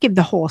cannot give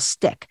the whole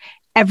stick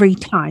every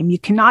time. You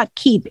cannot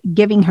keep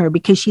giving her,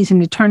 because she's going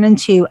to turn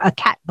into a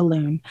cat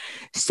balloon.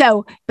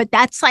 So, but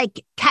that's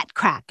like cat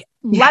crack.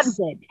 Yes. Loves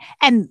it.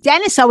 And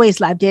Dennis always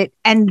loved it.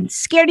 And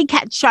scaredy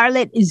cat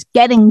Charlotte is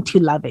getting to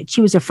love it.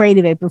 She was afraid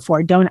of it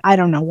before. I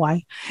don't know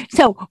why.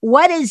 So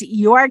what is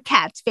your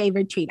cat's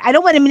favorite treat? I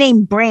don't want to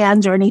name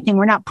brands or anything.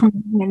 We're not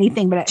promoting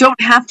anything, but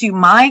don't have to.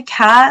 My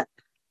cat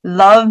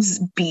loves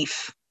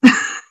beef.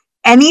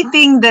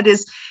 Anything that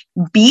is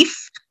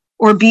beef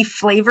or beef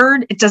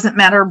flavored, it doesn't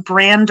matter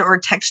brand or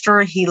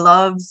texture. He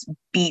loves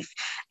beef.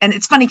 And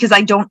it's funny because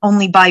I don't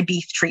only buy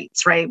beef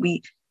treats, right?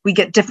 We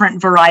get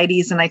different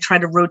varieties, and I try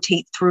to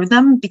rotate through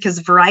them because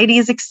variety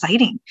is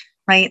exciting,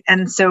 right?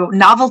 And so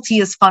novelty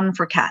is fun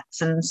for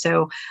cats. And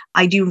so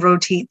I do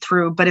rotate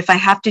through. But if I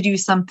have to do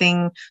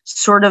something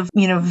sort of,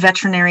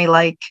 veterinary,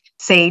 like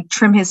say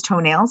trim his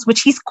toenails,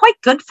 which he's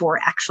quite good for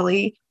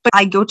actually, but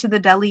I go to the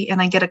deli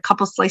and I get a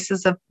couple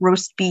slices of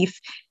roast beef.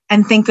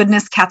 And thank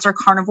goodness cats are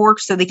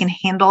carnivores, so they can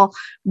handle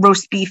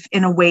roast beef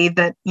in a way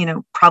that,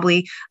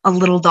 probably a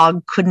little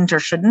dog couldn't or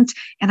shouldn't.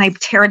 And I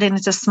tear it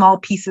into small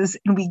pieces,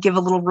 and we give a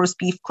little roast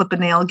beef, clip a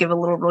nail, give a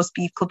little roast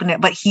beef, clip a nail.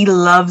 But he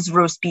loves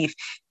roast beef,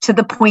 to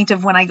the point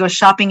of when I go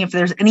shopping, if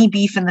there's any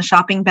beef in the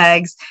shopping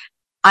bags,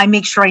 I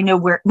make sure I know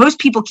where. Most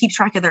people keep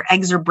track of their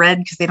eggs or bread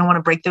because they don't want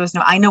to break those.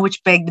 No, I know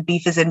which bag the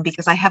beef is in,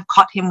 because I have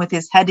caught him with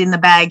his head in the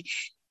bag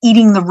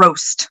eating the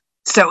roast.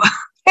 So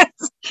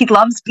he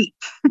loves beef.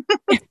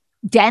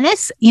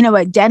 Dennis, you know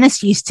what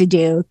Dennis used to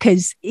do,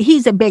 because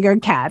he's a bigger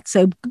cat,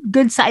 so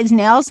good size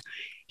nails.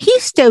 He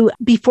used to,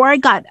 before I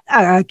got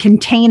a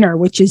container,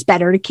 which is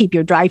better to keep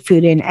your dry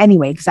food in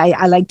anyway, because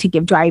I like to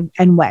give dry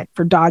and wet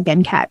for dog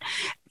and cat.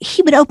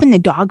 He would open the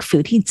dog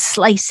food. He'd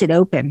slice it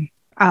open,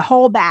 a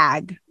whole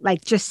bag,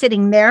 like just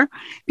sitting there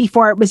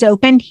before it was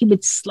open. He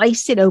would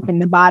slice it open,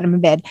 the bottom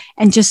of it,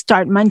 and just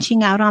start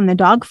munching out on the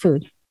dog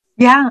food.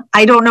 Yeah,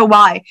 I don't know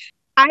why.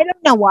 I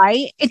don't know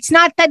why. It's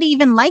not that he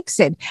even likes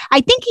it. I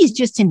think he's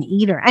just an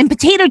eater. And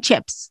potato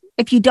chips,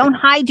 if you don't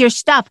hide your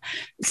stuff,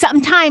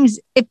 sometimes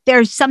if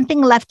there's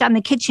something left on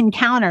the kitchen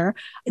counter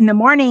in the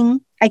morning,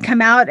 I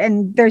come out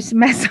and there's a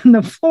mess on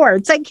the floor.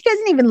 It's like he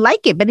doesn't even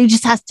like it, but he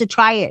just has to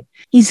try it.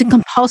 He's a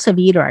compulsive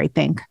eater, I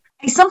think.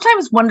 I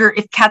sometimes wonder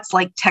if cats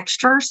like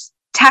textures,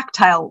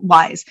 tactile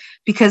wise,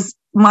 because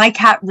my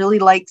cat really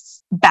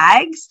likes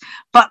bags,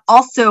 but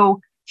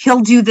also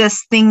he'll do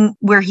this thing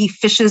where he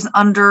fishes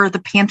under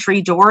the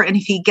pantry door. And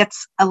if he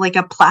gets a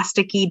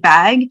plasticky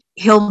bag,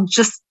 he'll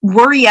just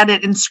worry at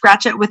it and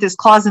scratch it with his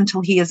claws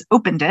until he has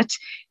opened it,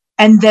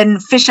 and then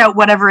fish out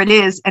whatever it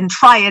is and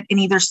try it and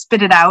either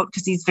spit it out,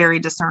 because he's very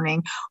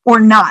discerning, or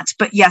not.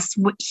 But yes,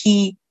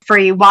 for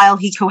a while,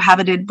 he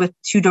cohabited with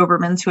 2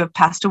 Dobermans who have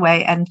passed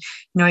away. And,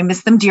 I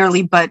miss them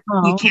dearly, but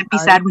you can't be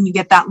sad when you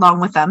get that long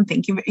with them.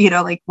 Thank you.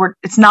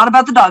 It's not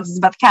about the dogs, it's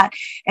about the cat.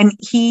 And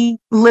he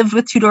lived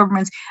with 2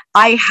 Dobermans.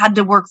 I had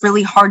to work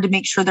really hard to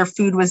make sure their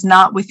food was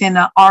not within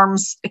a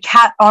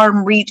cat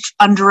arm reach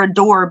under a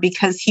door,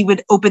 because he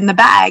would open the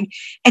bag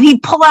and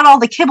he'd pull out all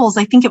the kibbles.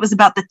 I think it was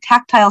about the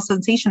tactile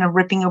sensation of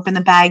ripping open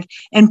the bag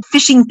and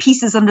fishing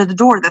pieces under the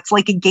door. That's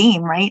like a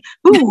game, right?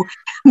 Ooh,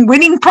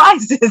 winning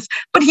prizes,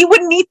 but he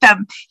wouldn't eat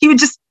them. He would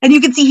just, and you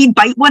could see he'd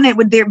bite one. It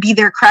would be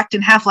there cracked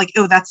in half, like,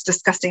 oh, that's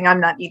disgusting. I'm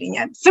not eating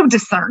it. So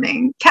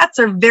discerning. Cats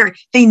are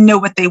they know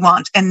what they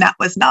want. And that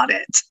was not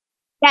it.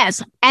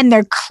 Yes. And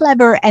they're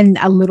clever and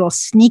a little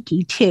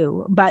sneaky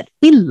too, but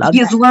we love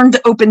He has learned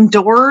to open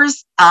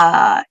doors.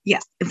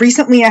 Yes.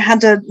 Recently I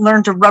had to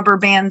learn to rubber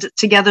band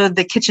together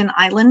the kitchen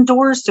island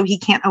doors so he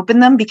can't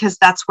open them, because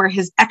that's where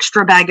his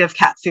extra bag of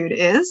cat food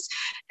is.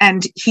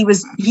 And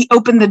he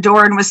opened the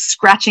door and was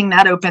scratching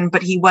that open,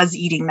 but he was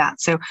eating that.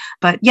 So,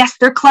 but yes,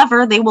 they're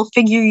clever. They will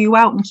figure you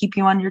out and keep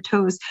you on your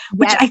toes,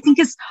 which I think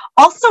is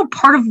also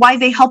part of why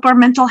they help our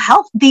mental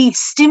health. They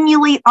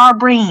stimulate our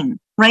brain.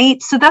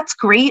 Right? So that's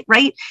great,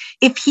 right?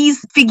 If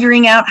he's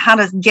figuring out how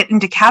to get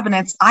into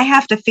cabinets, I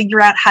have to figure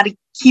out how to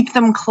keep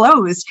them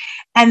closed.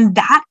 And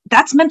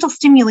that's mental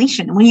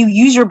stimulation. When you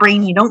use your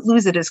brain, you don't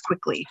lose it as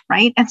quickly,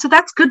 right? And so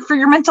that's good for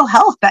your mental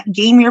health, that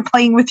game you're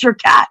playing with your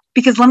cat,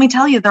 because let me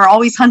tell you, they're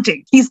always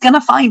hunting. He's going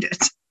to find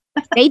it.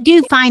 They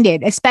do find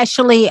it,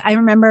 especially I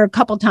remember a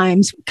couple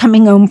times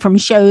coming home from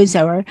shows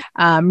or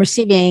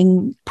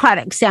receiving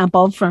product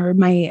sample for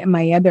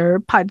my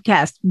other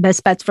podcast,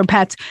 Best Bets for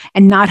Pets,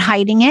 and not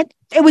hiding it.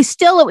 It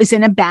was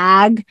in a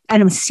bag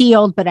and it was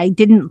sealed, but I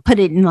didn't put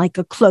it in like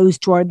a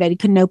closed drawer that he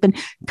couldn't open.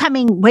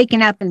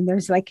 Waking up and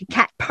there's like a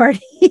cat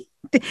party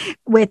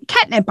with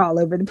catnip all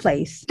over the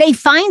place. They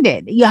find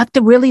it. You have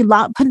to really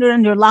put it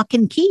under lock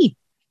and key.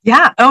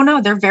 Yeah. Oh,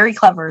 no, they're very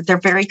clever. They're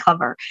very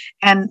clever.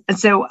 And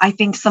so I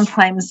think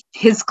sometimes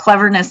his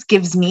cleverness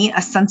gives me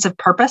a sense of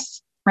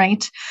purpose,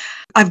 right?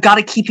 I've got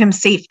to keep him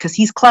safe because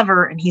he's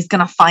clever and he's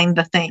going to find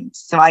the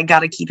things. So I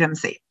got to keep him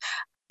safe.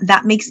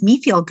 That makes me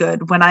feel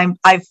good when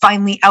I've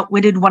finally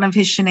outwitted one of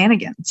his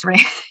shenanigans, right?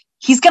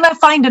 He's going to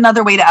find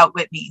another way to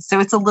outwit me. So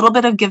it's a little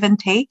bit of give and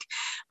take.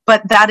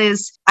 But that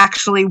is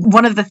actually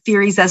one of the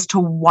theories as to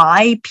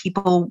why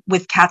people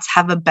with cats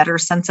have a better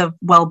sense of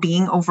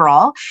well-being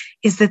overall,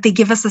 is that they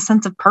give us a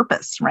sense of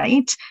purpose,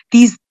 right?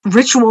 These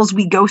rituals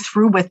we go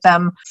through with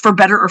them, for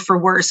better or for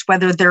worse,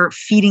 whether they're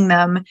feeding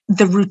them,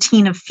 the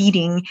routine of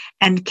feeding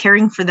and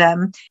caring for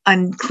them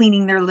and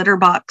cleaning their litter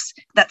box,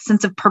 that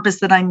sense of purpose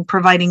that I'm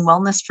providing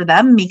wellness for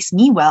them makes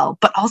me well,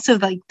 but also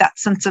like that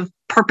sense of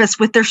purpose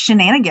with their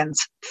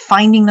shenanigans,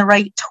 finding the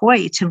right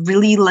toy to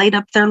really light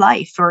up their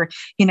life, or,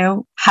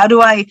 how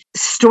do I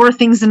store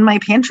things in my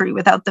pantry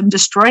without them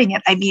destroying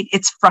it? I mean,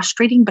 it's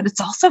frustrating, but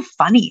it's also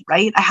funny,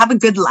 right? I have a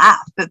good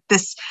laugh that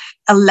this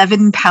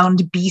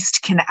 11-pound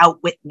beast can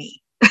outwit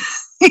me.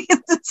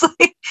 It's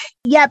like,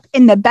 yep,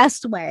 in the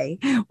best way.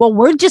 Well,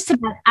 we're just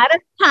about out of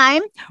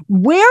time.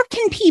 Where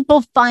can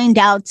people find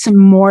out some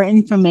more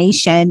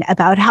information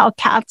about how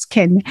cats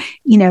can,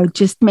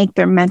 just make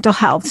their mental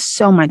health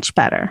so much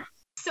better?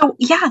 So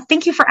yeah,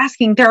 thank you for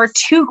asking. There are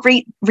 2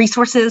 great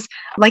resources.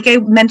 Like I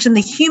mentioned,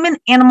 the Human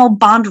Animal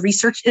Bond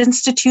Research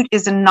Institute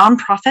is a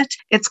nonprofit.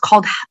 It's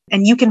called,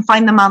 and you can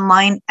find them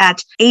online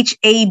at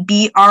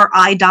habri.org.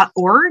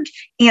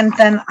 And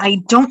then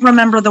I don't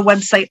remember the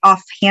website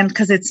offhand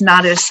because it's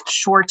not as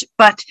short,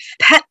 but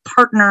Pet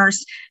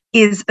Partners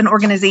is an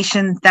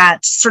organization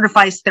that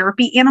certifies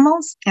therapy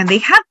animals, and they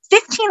have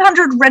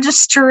 1,500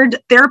 registered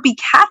therapy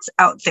cats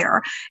out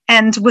there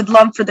and would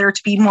love for there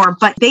to be more,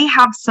 but they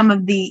have some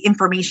of the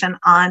information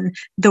on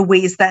the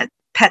ways that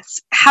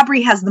pets.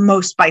 Habri has the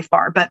most by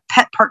far, but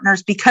Pet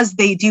Partners, because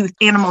they do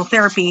animal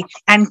therapy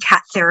and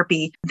cat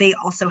therapy, they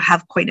also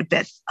have quite a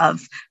bit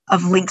of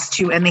links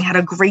to, and they had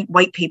a great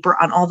white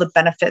paper on all the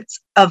benefits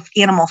of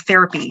animal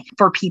therapy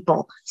for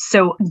people.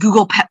 So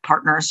Google Pet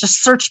Partners,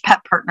 just search Pet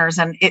Partners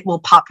and it will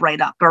pop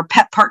right up, or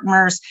Pet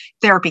Partners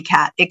Therapy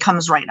Cat, it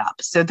comes right up.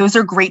 So those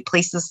are great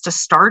places to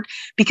start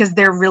because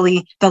they're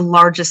really the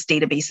largest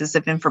databases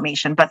of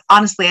information. But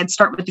honestly, I'd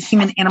start with the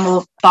Human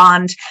Animal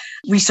Bond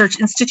Research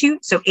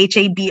Institute, so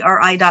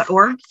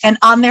habri.org. And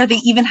on there, they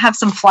even have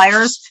some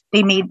flyers.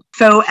 They made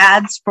faux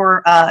ads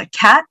for a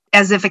cat,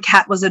 as if a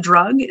cat was a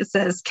drug. It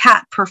says,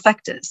 "Cat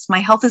Perfectus. My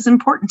health is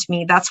important to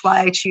me. That's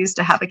why I choose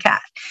to have a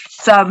cat."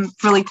 So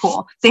really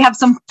cool. They have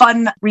some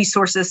fun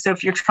resources. So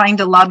if you're trying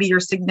to lobby your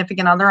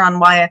significant other on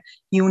why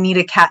you need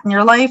a cat in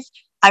your life,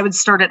 I would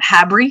start at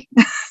Habri.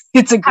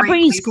 It's a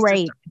great Habri's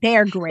great.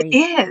 They're great. It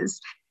is.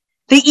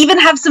 They even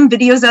have some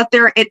videos out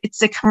there.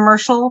 It's a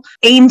commercial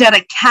aimed at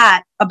a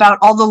cat about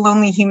all the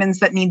lonely humans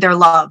that need their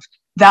love.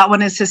 That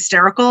one is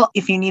hysterical.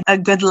 If you need a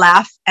good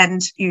laugh,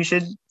 and you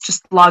should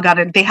just log on.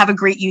 And they have a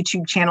great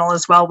YouTube channel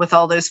as well with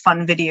all those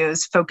fun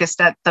videos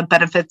focused at the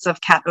benefits of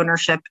cat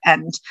ownership.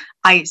 And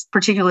I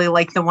particularly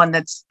like the one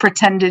that's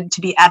pretended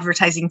to be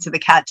advertising to the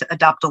cat to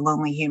adopt a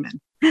lonely human.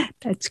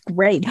 That's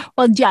great.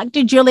 Well,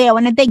 Dr. Julie, I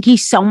want to thank you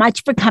so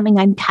much for coming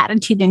on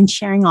Catitude and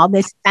sharing all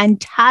this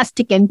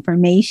fantastic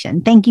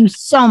information. Thank you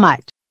so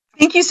much.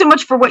 Thank you so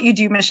much for what you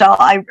do, Michelle.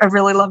 I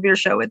really love your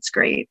show. It's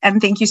great.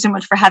 And thank you so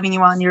much for having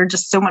you on. You're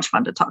just so much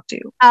fun to talk to.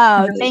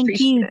 Oh, really thank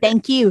you.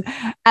 Thank you.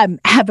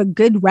 Have a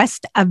good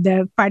rest of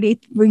the Friday.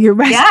 Your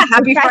rest. Yeah,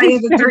 happy Friday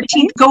the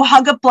 13th. Go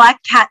hug a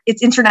black cat.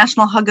 It's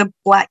International Hug a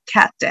Black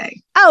Cat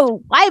Day.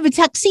 Oh, I have a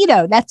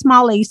tuxedo. That's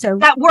Molly. So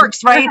that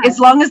works, right?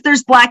 As long as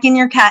there's black in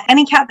your cat.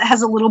 Any cat that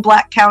has a little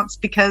black counts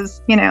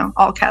because,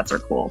 all cats are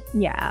cool.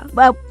 Yeah.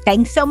 Well,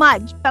 thanks so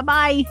much.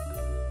 Bye-bye.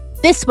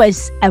 This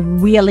was a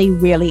really,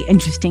 really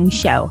interesting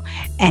show.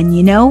 And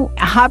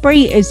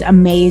Habri is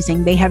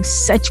amazing. They have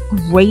such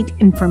great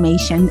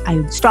information. I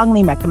would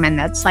strongly recommend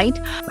that site.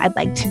 I'd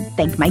like to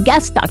thank my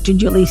guest, Dr.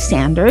 Julie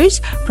Sanders,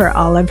 for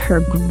all of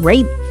her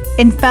great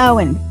info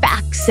and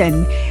facts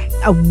and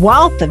a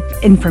wealth of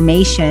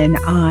information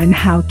on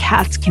how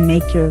cats can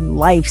make your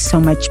life so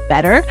much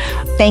better.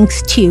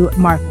 Thanks to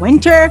Mark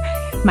Winter,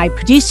 my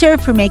producer,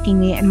 for making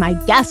me and my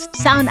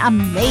guests sound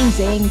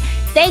amazing.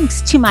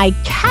 Thanks to my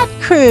cat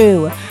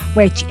crew,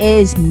 which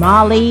is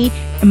Molly.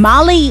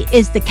 Molly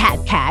is the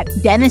cat,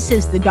 Dennis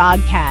is the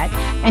dog cat,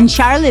 and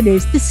Charlotte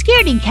is the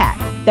scaredy cat.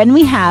 Then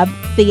we have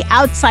the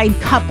outside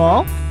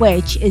couple,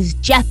 which is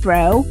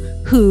Jethro,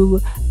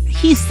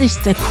 he's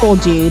just a cool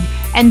dude,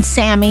 and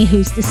Sammy,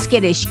 who's the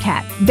skittish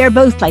cat. They're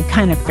both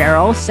kind of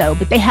feral,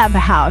 but they have a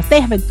house. They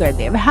have a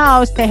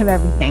house. They have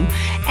everything.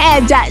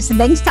 And so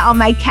thanks to all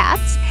my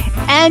cats.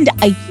 And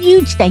a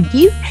huge thank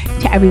you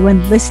to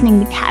everyone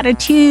listening to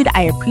Catitude.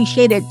 I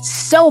appreciate it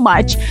so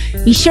much.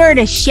 Be sure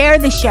to share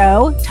the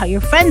show. Tell your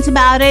friends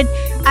about it.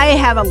 I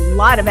have a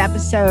lot of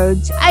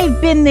episodes.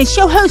 I've been the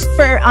show host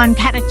on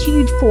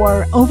Catitude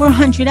for over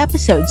 100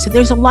 episodes. So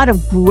there's a lot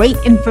of great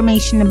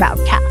information about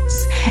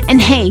cats.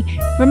 And hey,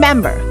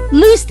 remember,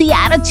 lose the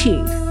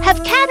attitude.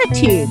 Have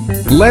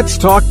catitude. Let's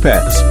Talk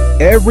Pets.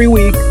 Every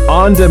week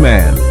on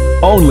demand.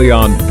 Only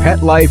on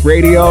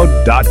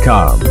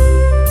PetLifeRadio.com.